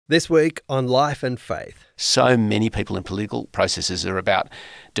This week on Life and Faith. So many people in political processes are about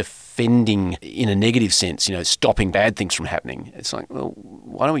defending, in a negative sense, stopping bad things from happening. It's like, well,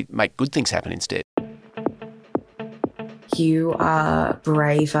 why don't we make good things happen instead? You are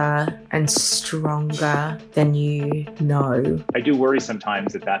braver and stronger than you know. I do worry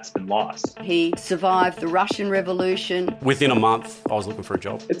sometimes that that's been lost. He survived the Russian Revolution. Within a month, I was looking for a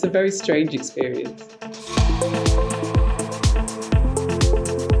job. It's a very strange experience.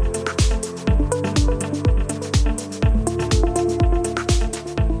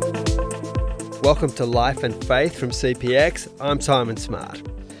 Welcome to Life and Faith from CPX. I'm Simon Smart.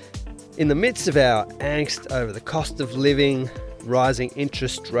 In the midst of our angst over the cost of living, rising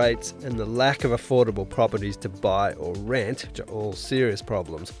interest rates, and the lack of affordable properties to buy or rent, which are all serious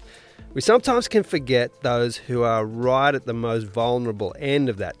problems, we sometimes can forget those who are right at the most vulnerable end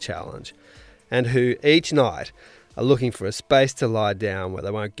of that challenge and who each night are looking for a space to lie down where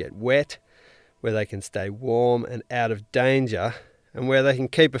they won't get wet, where they can stay warm and out of danger, and where they can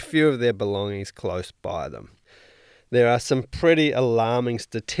keep a few of their belongings close by them. There are some pretty alarming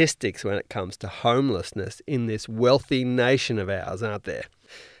statistics when it comes to homelessness in this wealthy nation of ours, aren't there?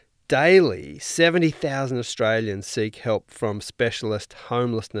 Daily, 70,000 Australians seek help from specialist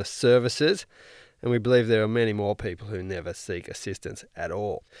homelessness services, and we believe there are many more people who never seek assistance at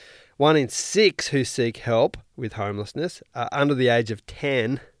all. 1 in 6 who seek help with homelessness are under the age of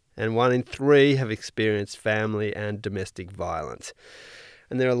 10, and 1 in 3 have experienced family and domestic violence.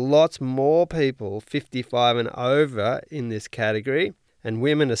 And there are lots more people 55 and over in this category, and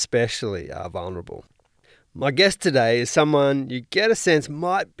women especially are vulnerable. My guest today is someone you get a sense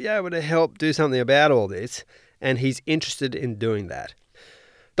might be able to help do something about all this, and he's interested in doing that.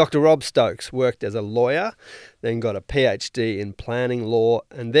 Dr. Rob Stokes worked as a lawyer, then got a PhD in planning law,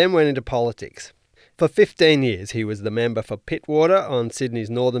 and then went into politics. For 15 years, he was the member for Pittwater on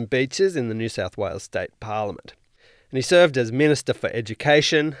Sydney's northern beaches in the New South Wales State Parliament. And he served as Minister for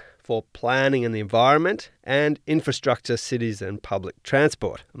Education, for Planning and the Environment, and Infrastructure, Cities and Public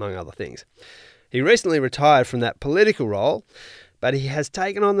Transport, among other things. He recently retired from that political role, but he has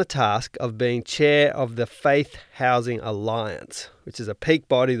taken on the task of being chair of the Faith Housing Alliance, which is a peak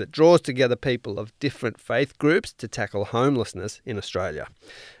body that draws together people of different faith groups to tackle homelessness in Australia.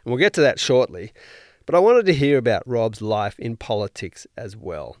 And we'll get to that shortly. But I wanted to hear about Rob's life in politics as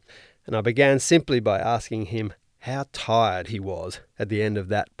well. And I began simply by asking him how tired he was at the end of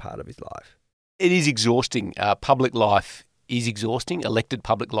that part of his life. It is exhausting. Public life is exhausting. Elected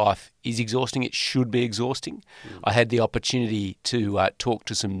public life is exhausting. It should be exhausting. I had the opportunity to talk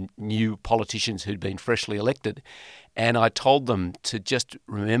to some new politicians who'd been freshly elected, and I told them to just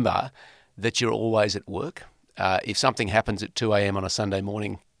remember that you're always at work. If something happens at 2 a.m. on a Sunday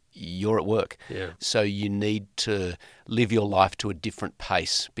morning, you're at work. Yeah. So you need to live your life to a different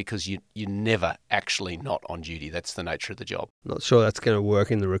pace because you're never actually not on duty. That's the nature of the job. Not sure that's going to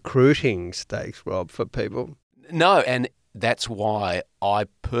work in the recruiting stakes, Rob, for people. No, and that's why I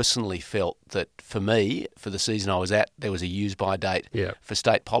personally felt that for me, for the season I was at, there was a use-by date for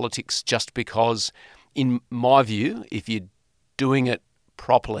state politics, just because, in my view, if you're doing it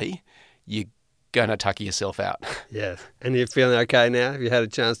properly, you're going to tuck yourself out. Yes. And you're feeling okay now? Have you had a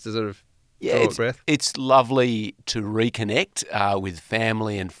chance to sort of draw a breath? It's lovely to reconnect with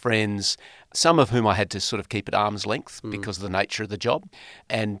family and friends, some of whom I had to sort of keep at arm's length because of the nature of the job,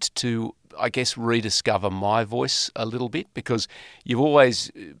 and to, I guess, rediscover my voice a little bit, because you've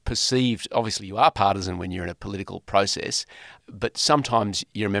always perceived, obviously you are partisan when you're in a political process, but sometimes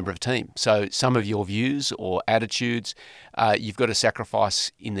you're a member of a team. So some of your views or attitudes, you've got to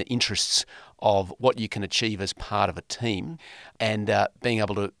sacrifice in the interests of what you can achieve as part of a team, and being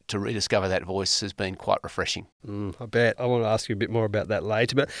able to rediscover that voice has been quite refreshing. I bet. I want to ask you a bit more about that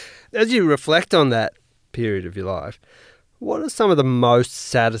later, but as you reflect on that period of your life, what are some of the most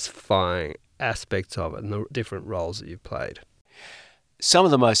satisfying aspects of it and the different roles that you've played? Some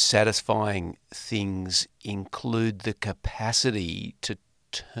of the most satisfying things include the capacity to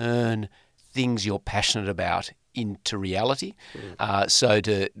turn things you're passionate about into reality. So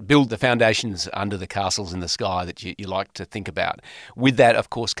to build the foundations under the castles in the sky that you like to think about. With that, of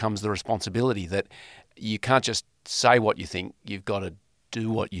course, comes the responsibility that you can't just say what you think, you've got to do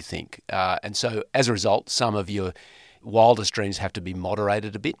what you think. And so as a result, some of your wildest dreams have to be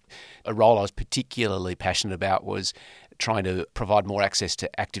moderated a bit. A role I was particularly passionate about was trying to provide more access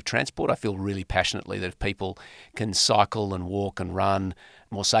to active transport. I feel really passionately that if people can cycle and walk and run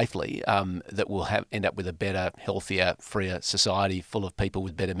more safely, that we'll end up with a better, healthier, freer society full of people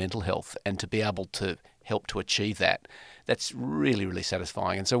with better mental health. And to be able to help to achieve that, that's really, really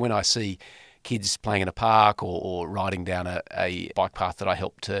satisfying. And so when I see kids playing in a park or riding down a bike path that I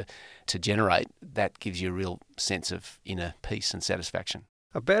helped to generate, that gives you a real sense of inner peace and satisfaction.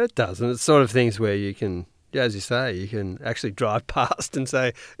 I bet it does. And it's sort of things where you can, yeah, as you say, you can actually drive past and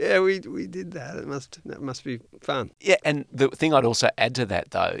say, yeah, we did that. That must be fun. Yeah, and the thing I'd also add to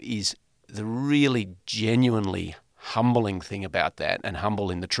that, though, is the really genuinely humbling thing about that, and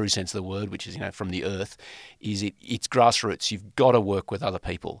humble in the true sense of the word, which is, from the earth, is it's grassroots. You've got to work with other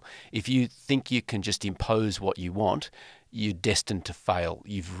people. If you think you can just impose what you want, you're destined to fail.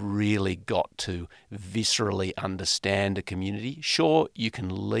 You've really got to viscerally understand a community. Sure, you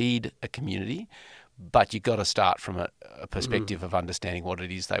can lead a community, but you've got to start from a perspective of understanding what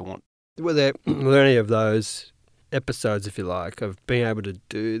it is they want. Were there any of those episodes, if you like, of being able to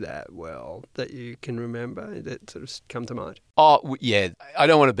do that well that you can remember that sort of come to mind? Oh, yeah. I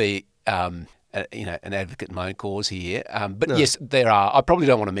don't want to be an advocate in my own cause here. But no. Yes, there are. I probably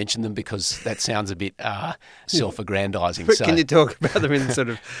don't want to mention them because that sounds a bit self-aggrandising. But can you talk about them in sort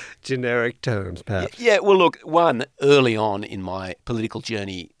of generic terms, perhaps? Yeah, well, look, one, early on in my political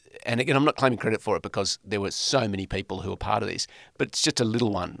journey, and again, I'm not claiming credit for it because there were so many people who were part of this, but it's just a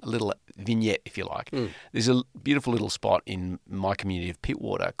little one, a little vignette, if you like. There's a beautiful little spot in my community of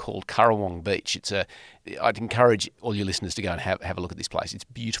Pittwater called Currawong Beach. I'd encourage all your listeners to go and have a look at this place. It's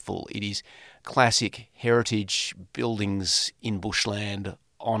beautiful. It is classic heritage buildings in bushland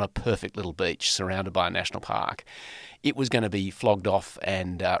on a perfect little beach surrounded by a national park. It was going to be flogged off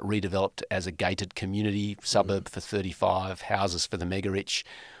and redeveloped as a gated community suburb for 35 houses for the mega rich.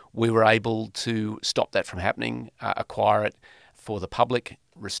 We were able to stop that from happening, acquire it for the public,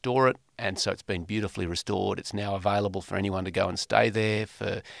 restore it, and so it's been beautifully restored. It's now available for anyone to go and stay there.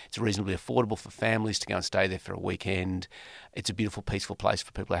 It's reasonably affordable for families to go and stay there for a weekend. It's a beautiful, peaceful place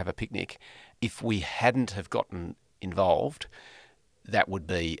for people to have a picnic. If we hadn't have gotten involved, that would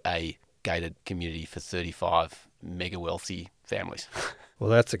be a gated community for 35 mega wealthy families. Well,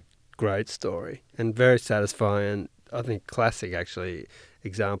 that's a great story and very satisfying. I think classic, actually,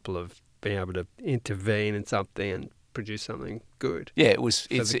 example of being able to intervene in something and produce something good. Yeah,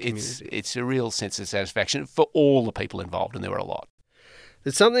 it's a real sense of satisfaction for all the people involved, and there were a lot.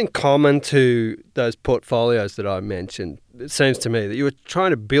 There's something common to those portfolios that I mentioned. It seems to me that you were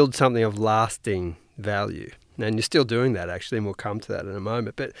trying to build something of lasting value. And you're still doing that, actually, and we'll come to that in a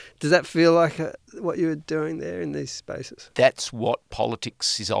moment. But does that feel like what you were doing there in these spaces? That's what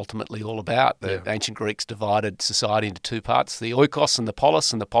politics is ultimately all about. The ancient Greeks divided society into two parts, the oikos and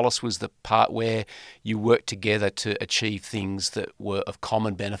the polis was the part where you worked together to achieve things that were of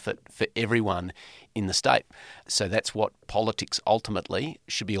common benefit for everyone in the state. So that's what politics ultimately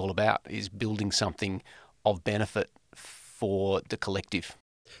should be all about, is building something of benefit for the collective.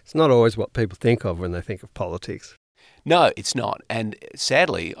 It's not always what people think of when they think of politics. No, it's not. And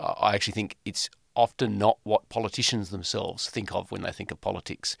sadly, I actually think it's often not what politicians themselves think of when they think of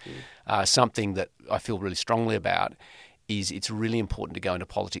politics. Something that I feel really strongly about is it's really important to go into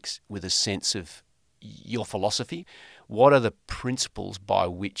politics with a sense of your philosophy. What are the principles by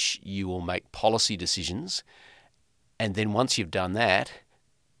which you will make policy decisions? And then once you've done that,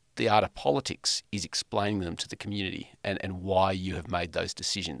 the art of politics is explaining them to the community and why you have made those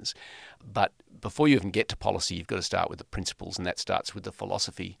decisions. But before you even get to policy, you've got to start with the principles, and that starts with the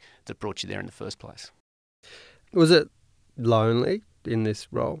philosophy that brought you there in the first place. Was it lonely in this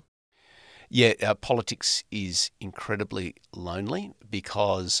role? Yeah, politics is incredibly lonely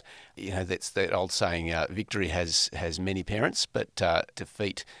because, that's that old saying, victory has many parents, but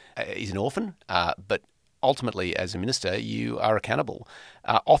defeat is an orphan. But ultimately, as a minister, you are accountable.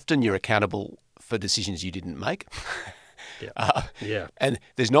 Often you're accountable for decisions you didn't make. And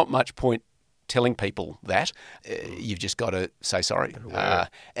there's not much point telling people that. You've just got to say sorry.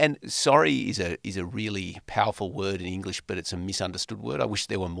 And sorry is a really powerful word in English, but it's a misunderstood word. I wish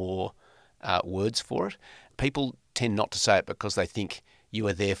there were more words for it. People tend not to say it because they think you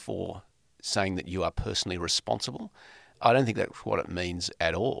are therefore saying that you are personally responsible. I don't think that's what it means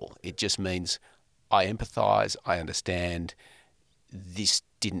at all. It just means I empathise, I understand this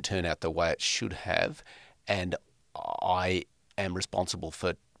didn't turn out the way it should have, and I am responsible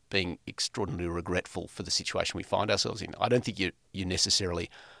for being extraordinarily regretful for the situation we find ourselves in. I don't think you're necessarily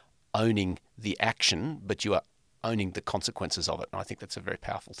owning the action, but you are owning the consequences of it, and I think that's a very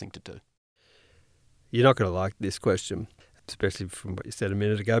powerful thing to do. You're not going to like this question, especially from what you said a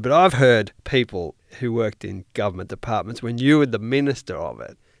minute ago, but I've heard people who worked in government departments when you were the minister of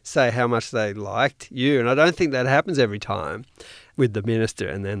it say how much they liked you, and I don't think that happens every time with the minister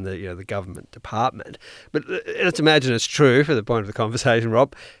and then the government department. But let's imagine it's true for the point of the conversation,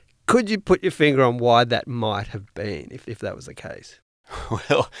 Rob. Could you put your finger on why that might have been, if that was the case?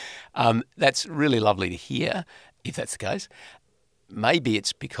 Well, that's really lovely to hear, if that's the case. Maybe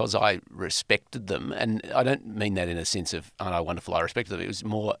it's because I respected them, and I don't mean that in a sense of, oh no, wonderful, I respected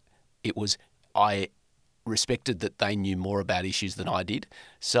them. I respected that they knew more about issues than I did,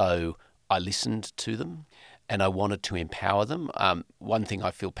 so I listened to them and I wanted to empower them. One thing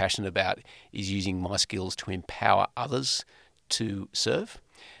I feel passionate about is using my skills to empower others to serve.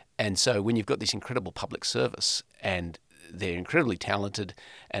 And so when you've got this incredible public service and they're incredibly talented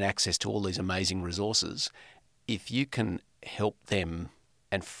and access to all these amazing resources, if you can help them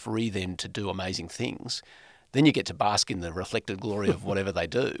and free them to do amazing things, then you get to bask in the reflected glory of whatever they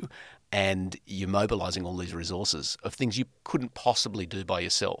do, and you're mobilising all these resources of things you couldn't possibly do by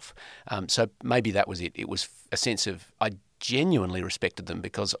yourself. So maybe that was it. It was a sense of I genuinely respected them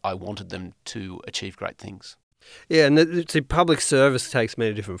because I wanted them to achieve great things. Yeah, and public service takes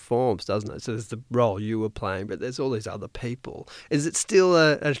many different forms, doesn't it? So there's the role you were playing, but there's all these other people. Is it still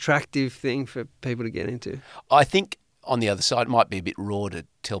an attractive thing for people to get into? I think on the other side, it might be a bit raw to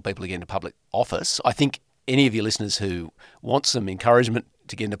tell people to get into public office. I think any of your listeners who want some encouragement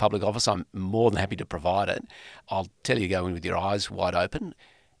to get into public office, I'm more than happy to provide it. I'll tell you, go in with your eyes wide open.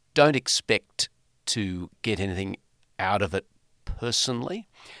 Don't expect to get anything out of it personally.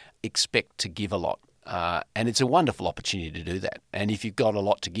 Expect to give a lot. And it's a wonderful opportunity to do that. And if you've got a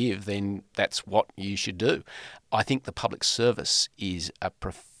lot to give, then that's what you should do. I think the public service is a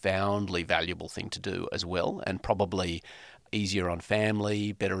profoundly valuable thing to do as well, and probably easier on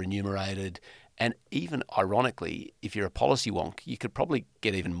family, better remunerated. And even ironically, if you're a policy wonk, you could probably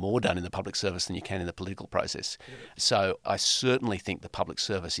get even more done in the public service than you can in the political process. So I certainly think the public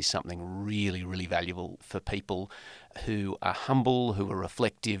service is something really, really valuable for people who are humble, who are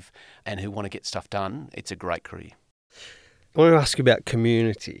reflective, and who want to get stuff done. It's a great career. I want to ask you about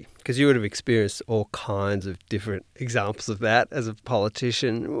community, because you would have experienced all kinds of different examples of that as a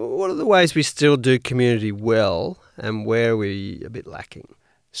politician. What are the ways we still do community well, and where are we a bit lacking?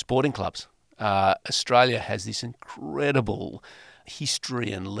 Sporting clubs. Australia has this incredible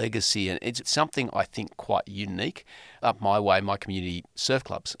history and legacy, and it's something I think quite unique. Up my way, my community, surf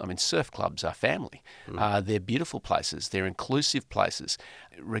clubs. I mean, surf clubs are family. They're beautiful places. They're inclusive places.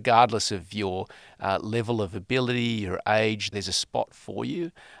 Regardless of your level of ability, your age, there's a spot for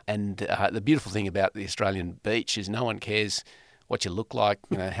you. And the beautiful thing about the Australian beach is no one cares what you look like,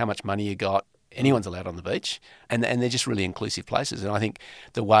 how much money you got. Anyone's allowed on the beach, and they're just really inclusive places. And I think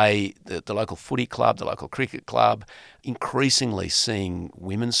the way the local footy club, the local cricket club, increasingly seeing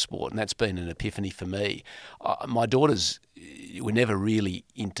women's sport, and that's been an epiphany for me. My daughters were never really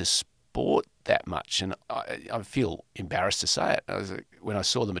into sport that much, and I feel embarrassed to say it. When I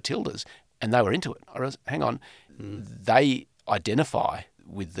saw the Matildas, and they were into it, I was, hang on, they identify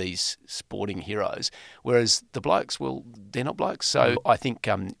with these sporting heroes, whereas the blokes, well, they're not blokes. So I think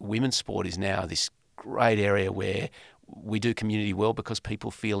women's sport is now this great area where we do community well because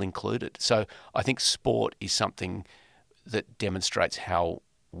people feel included. So I think sport is something that demonstrates how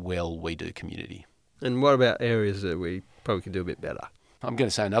well we do community. And what about areas that we probably could do a bit better? I'm going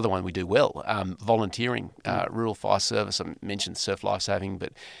to say another one we do well, volunteering, rural fire service. I mentioned surf lifesaving,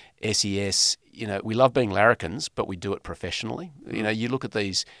 but SES, we love being larrikins, but we do it professionally. You look at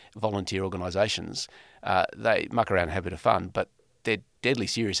these volunteer organisations, they muck around and have a bit of fun, but they're deadly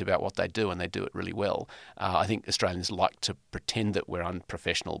serious about what they do, and they do it really well. I think Australians like to pretend that we're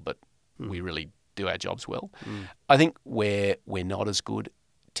unprofessional, but we really do our jobs well. I think where we're not as good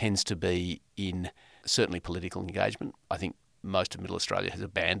tends to be in certainly political engagement. I think most of Middle Australia has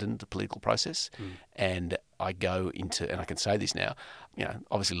abandoned the political process, and I go into, and I can say this now,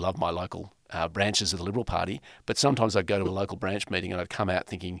 obviously love my local branches of the Liberal Party, but sometimes I'd go to a local branch meeting and I'd come out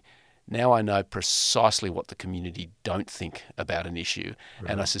thinking, now I know precisely what the community don't think about an issue,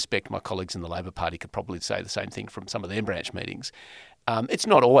 and I suspect my colleagues in the Labor Party could probably say the same thing from some of their branch meetings. It's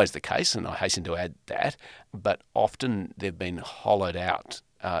not always the case, and I hasten to add that, but often they've been hollowed out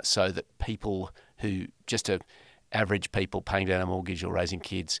so that people who just are average people paying down a mortgage or raising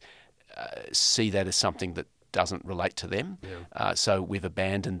kids see that as something that doesn't relate to them. So we've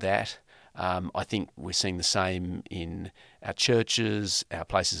abandoned that. I think we're seeing the same in our churches, our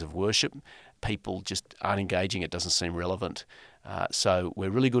places of worship. People just aren't engaging. It doesn't seem relevant. So we're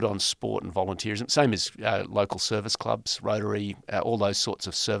really good on sport and volunteerism, same as local service clubs, Rotary, all those sorts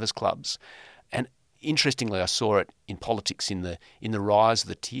of service clubs. And interestingly, I saw it in politics in the rise of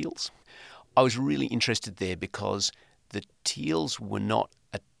the Teals. I was really interested there because the Teals were not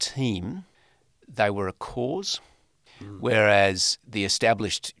a team, they were a cause, whereas the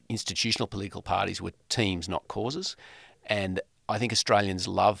established institutional political parties were teams, not causes. And I think Australians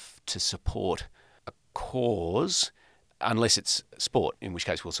love to support a cause unless it's sport, in which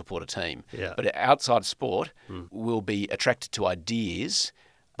case we'll support a team. Yeah. But outside sport, we'll be attracted to ideas,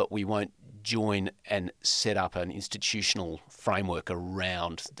 but we won't join and set up an institutional framework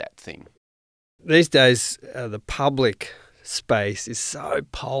around that thing. These days, the public space is so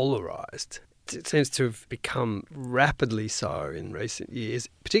polarised. It seems to have become rapidly so in recent years,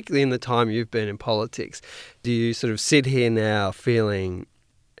 particularly in the time you've been in politics. Do you sort of sit here now feeling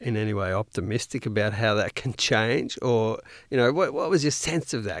in any way optimistic about how that can change? Or, what was your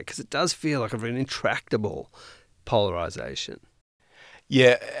sense of that? Because it does feel like an intractable polarisation.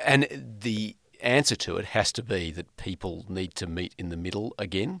 Yeah, and the answer to it has to be that people need to meet in the middle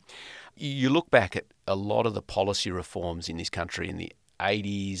again. You look back at a lot of the policy reforms in this country in the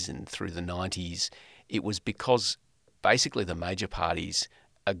 80s and through the 90s, it was because basically the major parties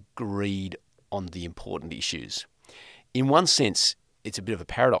agreed on the important issues. In one sense, it's a bit of a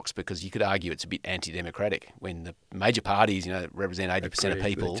paradox because you could argue it's a bit anti-democratic when the major parties, represent 80% of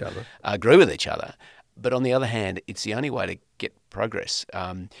people, agree with each other. But on the other hand, it's the only way to get progress.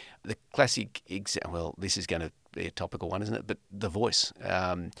 The classic example, this is going to be a topical one, isn't it? But The Voice.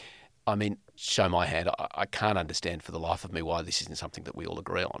 Show my hand. I can't understand for the life of me why this isn't something that we all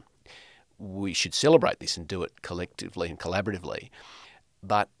agree on. We should celebrate this and do it collectively and collaboratively.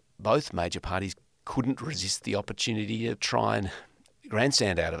 But both major parties couldn't resist the opportunity to try and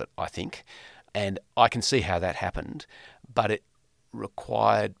grandstand out of it, I think. And I can see how that happened, but it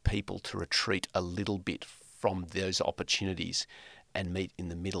required people to retreat a little bit from those opportunities and meet in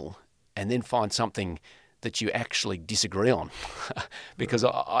the middle and then find something that you actually disagree on. Because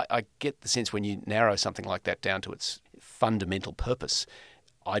I get the sense when you narrow something like that down to its fundamental purpose,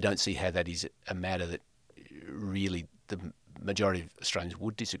 I don't see how that is a matter that really the majority of Australians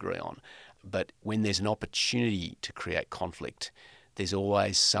would disagree on. But when there's an opportunity to create conflict, there's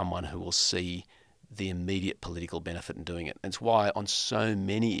always someone who will see the immediate political benefit in doing it. And it's why on so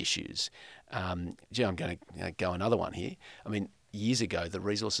many issues, I'm going to go another one here. Years ago, the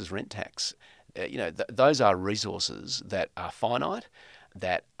resources rent tax, those are resources that are finite,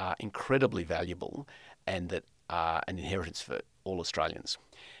 that are incredibly valuable, and that are an inheritance for all Australians.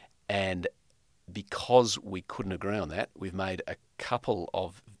 And because we couldn't agree on that, we've made a couple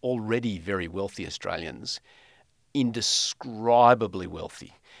of already very wealthy Australians indescribably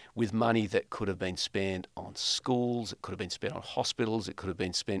wealthy, with money that could have been spent on schools, it could have been spent on hospitals, it could have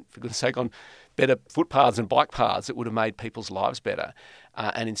been spent, for goodness sake, on better footpaths and bike paths that would have made people's lives better.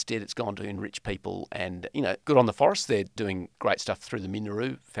 And instead it's gone to enrich people. And, good on the forests, they're doing great stuff through the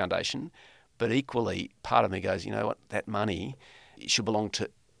Minaroo Foundation. But equally, part of me goes, that money should belong to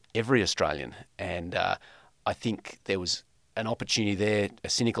every Australian. And I think there was an opportunity there, a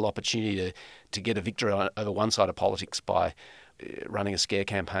cynical opportunity to get a victory over one side of politics by running a scare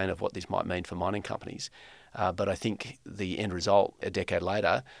campaign of what this might mean for mining companies. But I think the end result a decade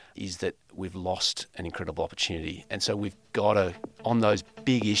later is that we've lost an incredible opportunity. And so we've got to, on those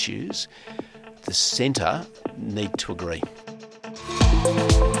big issues, the centre need to agree.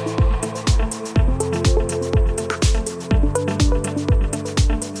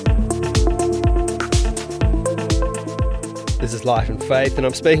 This is Life and Faith, and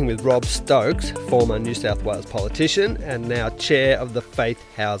I'm speaking with Rob Stokes, former New South Wales politician and now chair of the Faith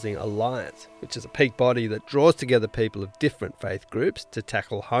Housing Alliance, which is a peak body that draws together people of different faith groups to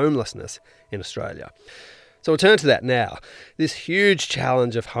tackle homelessness in Australia. So we'll turn to that now, this huge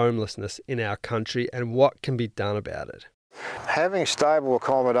challenge of homelessness in our country and what can be done about it. Having stable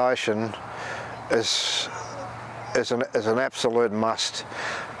accommodation is an absolute must.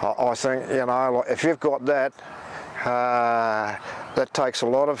 I think, if you've got that, that takes a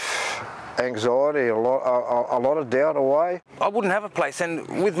lot of anxiety, a lot of doubt away. I wouldn't have a place,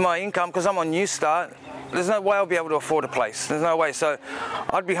 and with my income, because I'm on New Start, there's no way I'll be able to afford a place. There's no way. So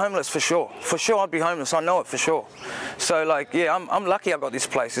I'd be homeless for sure. For sure I'd be homeless. I know it for sure. So I'm lucky I got this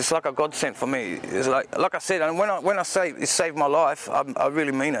place. It's like a godsend for me. It's like I said, and when I say it saved my life, I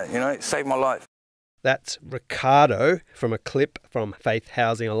really mean it. It saved my life. That's Ricardo from a clip from Faith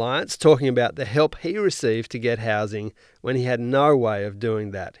Housing Alliance talking about the help he received to get housing when he had no way of doing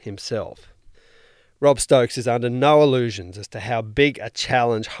that himself. Rob Stokes is under no illusions as to how big a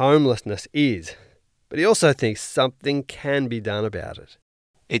challenge homelessness is, but he also thinks something can be done about it.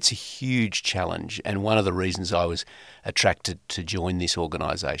 It's a huge challenge, and one of the reasons I was attracted to join this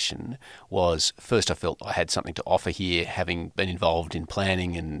organisation was, first, I felt I had something to offer here, having been involved in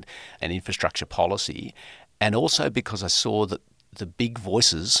planning and infrastructure policy, and also because I saw that the big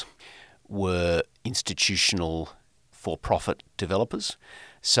voices were institutional for-profit developers.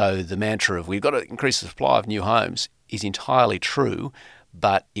 So the mantra of we've got to increase the supply of new homes is entirely true,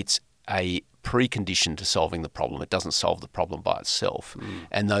 but it's a precondition to solving the problem. It doesn't solve the problem by itself.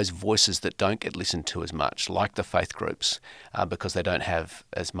 And those voices that don't get listened to as much, like the faith groups, because they don't have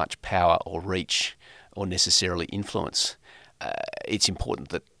as much power or reach or necessarily influence, it's important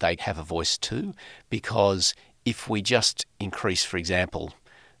that they have a voice too, because if we just increase, for example,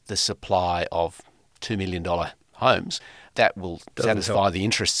 the supply of $2 million homes, that will satisfy the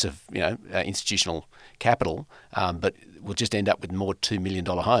interests of institutional capital, but we'll just end up with more $2 million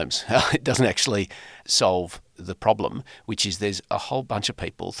homes. It doesn't actually solve the problem, which is there's a whole bunch of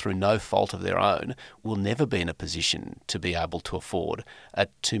people, through no fault of their own, will never be in a position to be able to afford a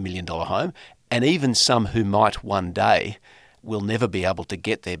 $2 million home. And even some who might one day will never be able to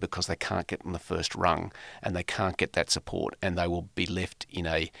get there because they can't get on the first rung and they can't get that support, and they will be left in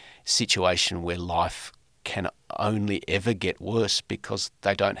a situation where life can only ever get worse because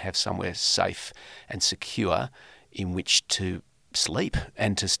they don't have somewhere safe and secure in which to sleep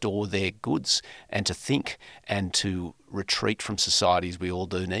and to store their goods and to think and to retreat from societies we all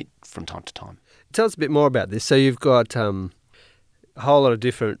do need from time to time. Tell us a bit more about this. So you've got a whole lot of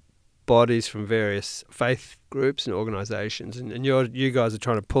different bodies from various faith groups and organisations, and you guys are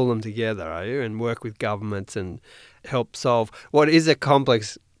trying to pull them together, are you, and work with governments and help solve what is a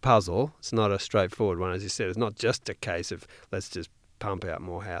complex puzzle. It's not a straightforward one, as you said. It's not just a case of let's just pump out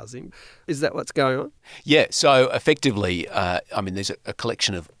more housing. Is that what's going on? Yeah, so effectively, there's a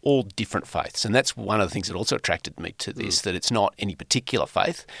collection of all different faiths, and that's one of the things that also attracted me to this, that it's not any particular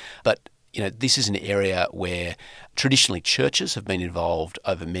faith, but this is an area where traditionally churches have been involved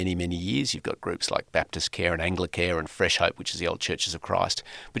over many, many years. You've got groups like Baptist Care and Anglicare and Fresh Hope, which is the old Churches of Christ.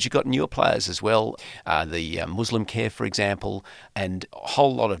 But you've got newer players as well, the Muslim Care, for example, and a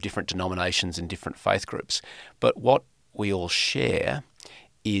whole lot of different denominations and different faith groups. But what we all share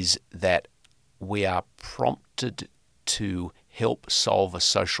is that we are prompted to help solve a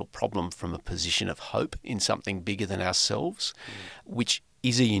social problem from a position of hope in something bigger than ourselves, which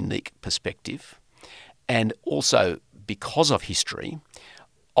is a unique perspective. And also, because of history,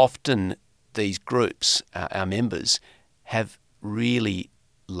 often these groups, our members, have really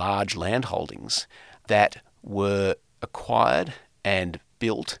large landholdings that were acquired and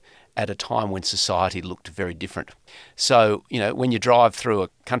built at a time when society looked very different. So, when you drive through a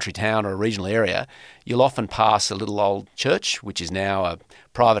country town or a regional area, you'll often pass a little old church, which is now a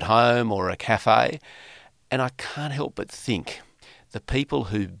private home or a cafe. And I can't help but think the people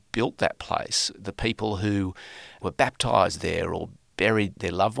who built that place, the people who were baptised there or buried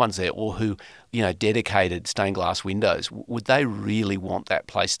their loved ones there, or who, dedicated stained glass windows, would they really want that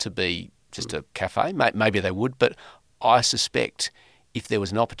place to be just a cafe? Maybe they would, but I suspect if there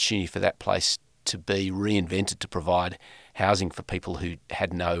was an opportunity for that place to be reinvented to provide housing for people who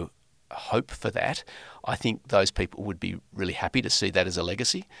had no hope for that, I think those people would be really happy to see that as a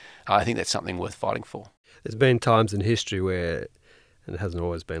legacy. I think that's something worth fighting for. There's been times in history where, and it hasn't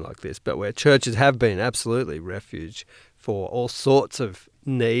always been like this, but where churches have been absolutely refuge for all sorts of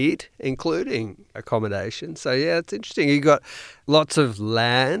need, including accommodation. So, yeah, it's interesting. You've got lots of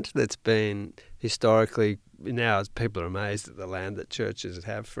land that's been historically, now as people are amazed at the land that churches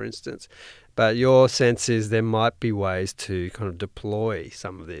have, for instance. But your sense is there might be ways to kind of deploy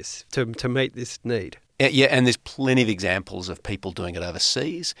some of this to meet this need. Yeah, and there's plenty of examples of people doing it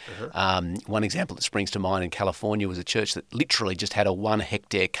overseas. One example that springs to mind in California was a church that literally just had a 1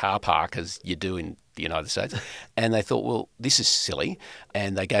 hectare car park, as you do in the United States. And they thought, well, this is silly.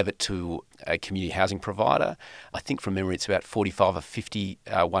 And they gave it to a community housing provider. I think from memory it's about 45 or 50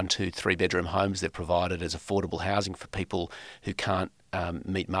 1, 2, 3 bedroom homes they've provided as affordable housing for people who can't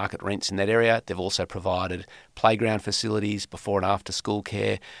meet market rents in that area. They've also provided playground facilities, before and after school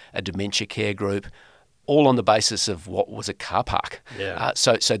care, a dementia care group, all on the basis of what was a car park. Yeah.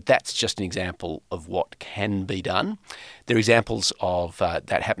 So that's just an example of what can be done. There are examples of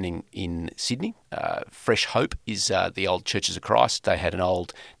that happening in Sydney. Fresh Hope is the old Churches of Christ. They had an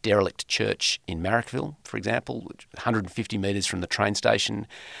old derelict church in Marrickville, for example, 150 metres from the train station,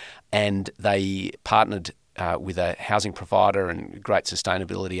 and they partnered with a housing provider and great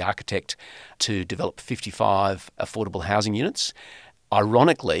sustainability architect to develop 55 affordable housing units.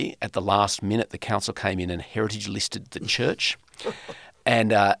 Ironically, at the last minute, the council came in and heritage listed the church,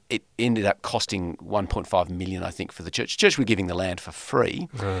 and it ended up costing $1.5 million, I think, for the church. The church were giving the land for free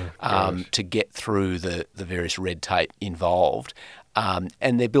to get through the various red tape involved, and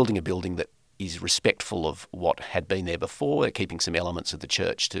they're building a building that is respectful of what had been there before. They're keeping some elements of the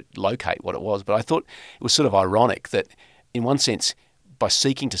church to locate what it was. But I thought it was sort of ironic that, in one sense, by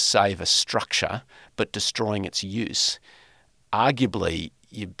seeking to save a structure but destroying its use, arguably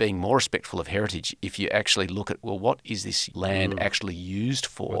you're being more respectful of heritage if you actually look at, well, what is this land actually used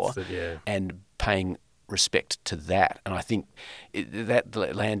for, and paying respect to that. And I think that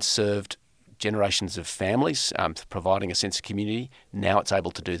land served generations of families, providing a sense of community. Now it's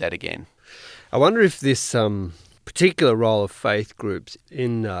able to do that again. I wonder if this particular role of faith groups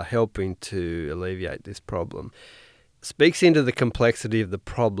in helping to alleviate this problem speaks into the complexity of the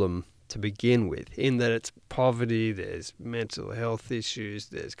problem to begin with, in that it's poverty, there's mental health issues,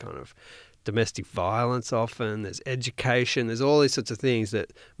 there's kind of domestic violence often, there's education, there's all these sorts of things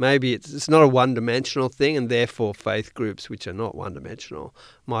that maybe it's not a one-dimensional thing, and therefore faith groups, which are not one-dimensional,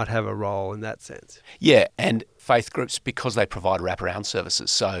 might have a role in that sense. Yeah, and faith groups, because they provide wraparound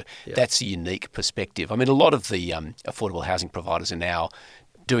services, so that's a unique perspective. I mean, a lot of the affordable housing providers are now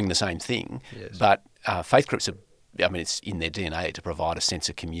doing the same thing, but faith groups are, I mean, it's in their DNA to provide a sense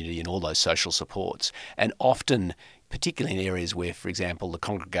of community and all those social supports. And often, particularly in areas where, for example, the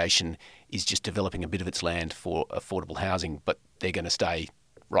congregation is just developing a bit of its land for affordable housing, but they're going to stay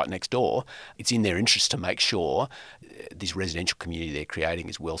right next door, it's in their interest to make sure this residential community they're creating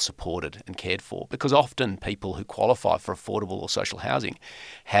is well supported and cared for. Because often people who qualify for affordable or social housing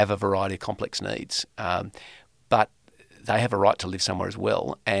have a variety of complex needs, but they have a right to live somewhere as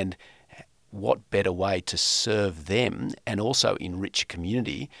well. And what better way to serve them and also enrich a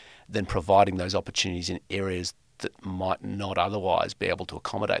community than providing those opportunities in areas that might not otherwise be able to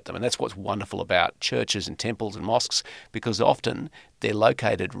accommodate them. And that's what's wonderful about churches and temples and mosques, because often they're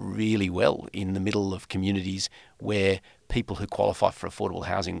located really well in the middle of communities where people who qualify for affordable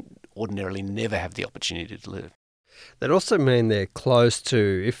housing ordinarily never have the opportunity to live. That also mean they're close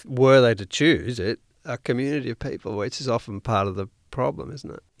to, if were they to choose it, a community of people, which is often part of the problem, isn't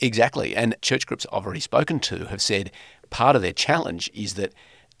it? Exactly. And church groups I've already spoken to have said part of their challenge is that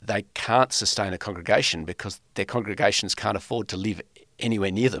they can't sustain a congregation because their congregations can't afford to live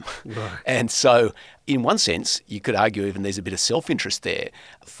anywhere near them. Right. And so in one sense, you could argue even there's a bit of self-interest there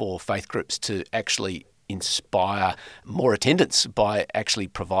for faith groups to actually inspire more attendance by actually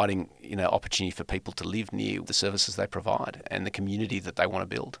providing, opportunity for people to live near the services they provide and the community that they want to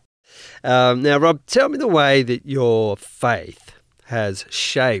build. Now, Rob, tell me the way that your faith has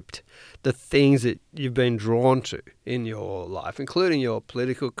shaped the things that you've been drawn to in your life, including your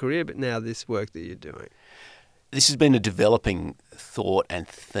political career, but now this work that you're doing. This has been a developing thought and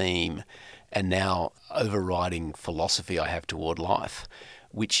theme and now overriding philosophy I have toward life,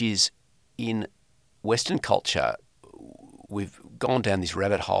 which is in Western culture, we've gone down this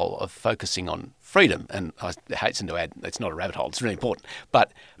rabbit hole of focusing on freedom. And I hasten to add, it's not a rabbit hole, it's really important.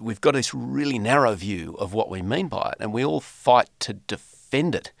 But we've got this really narrow view of what we mean by it, and we all fight to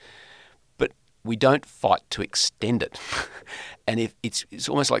defend it. We don't fight to extend it. And if it's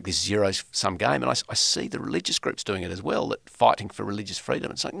almost like this zero-sum game. And I see the religious groups doing it as well, that fighting for religious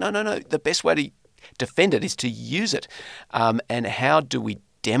freedom. It's like, no. The best way to defend it is to use it. And how do we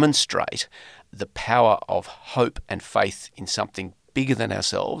demonstrate the power of hope and faith in something bigger than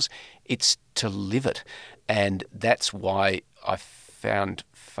ourselves? It's to live it. And that's why I found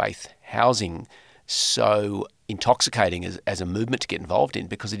faith housing so intoxicating as a movement to get involved in,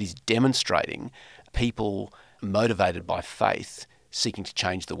 because it is demonstrating people motivated by faith seeking to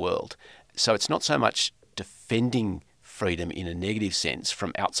change the world. So it's not so much defending freedom in a negative sense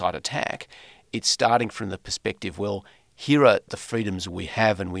from outside attack. It's starting from the perspective, well, here are the freedoms we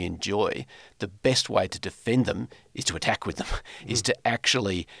have and we enjoy. The best way to defend them is to attack with them, is to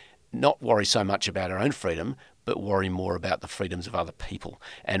actually not worry so much about our own freedom, but worry more about the freedoms of other people.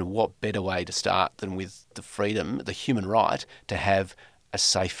 And what better way to start than with the freedom, the human right, to have a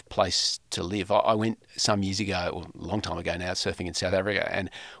safe place to live. I went some years ago, or a long time ago now, surfing in South Africa,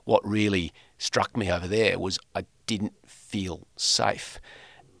 and what really struck me over there was I didn't feel safe.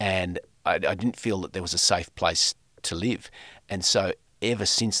 And I didn't feel that there was a safe place to live. And so ever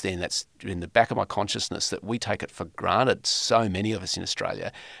since then, that's in the back of my consciousness that we take it for granted, so many of us in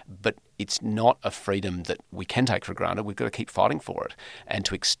Australia, but it's not a freedom that we can take for granted. We've got to keep fighting for it and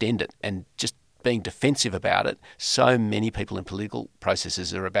to extend it, and just being defensive about it. So many people in political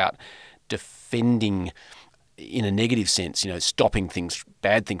processes are about defending in a negative sense, stopping things,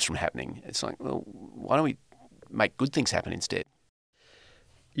 bad things from happening. It's like, well, why don't we make good things happen instead?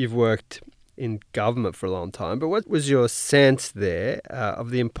 You've worked in government for a long time, but what was your sense there of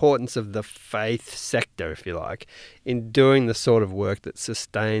the importance of the faith sector, if you like, in doing the sort of work that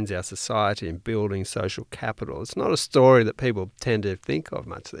sustains our society and building social capital? It's not a story that people tend to think of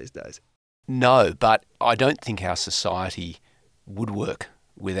much these days. No, but I don't think our society would work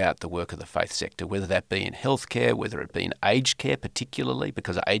without the work of the faith sector, whether that be in healthcare, whether it be in aged care particularly,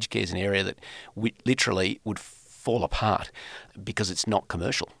 because aged care is an area that we literally would fall apart because it's not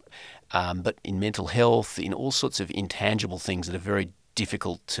commercial. But in mental health, in all sorts of intangible things that are very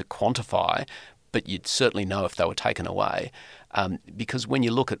difficult to quantify, but you'd certainly know if they were taken away. Because when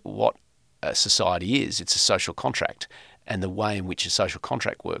you look at what a society is, it's a social contract. And the way in which a social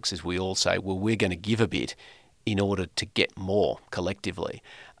contract works is we all say, well, we're going to give a bit in order to get more collectively.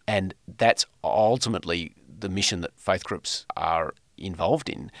 And that's ultimately the mission that faith groups are involved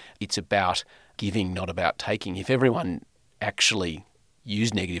in. It's about giving, not about taking. If everyone actually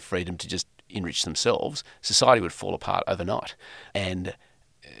used negative freedom to just enrich themselves, society would fall apart overnight. And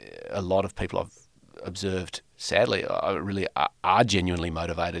a lot of people I've observed, sadly, really are genuinely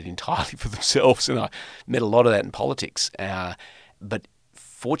motivated entirely for themselves. And I met a lot of that in politics. But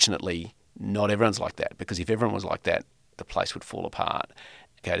fortunately, not everyone's like that, because if everyone was like that, the place would fall apart.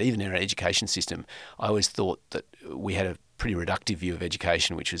 Okay, even in our education system, I always thought that we had a pretty reductive view of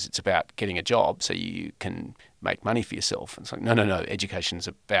education, which is it's about getting a job so you can make money for yourself. And it's like, no. Education is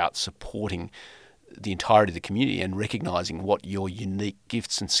about supporting the entirety of the community and recognising what your unique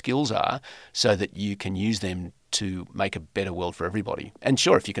gifts and skills are so that you can use them to make a better world for everybody. And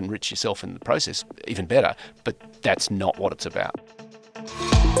sure, if you can enrich yourself in the process, even better, but that's not what it's about.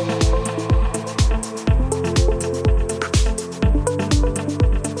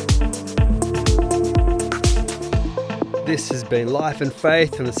 This has been Life and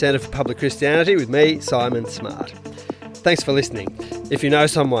Faith from the Centre for Public Christianity with me, Simon Smart. Thanks for listening. If you know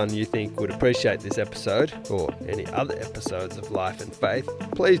someone you think would appreciate this episode, or any other episodes of Life and Faith,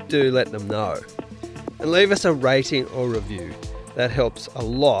 please do let them know. And leave us a rating or review. That helps a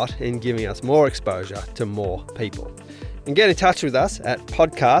lot in giving us more exposure to more people. And get in touch with us at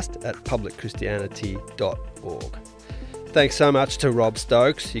podcast@publicchristianity.org. Thanks so much to Rob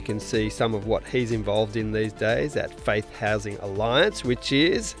Stokes. You can see some of what he's involved in these days at Faith Housing Alliance, which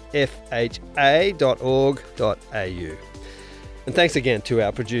is fha.org.au. And thanks again to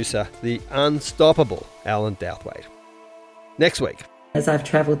our producer, the unstoppable Alan Douthwaite. Next week. As I've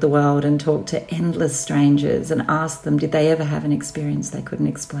travelled the world and talked to endless strangers and asked them, did they ever have an experience they couldn't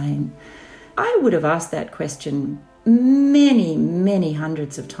explain? I would have asked that question many, many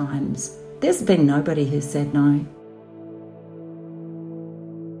hundreds of times. There's been nobody who said no.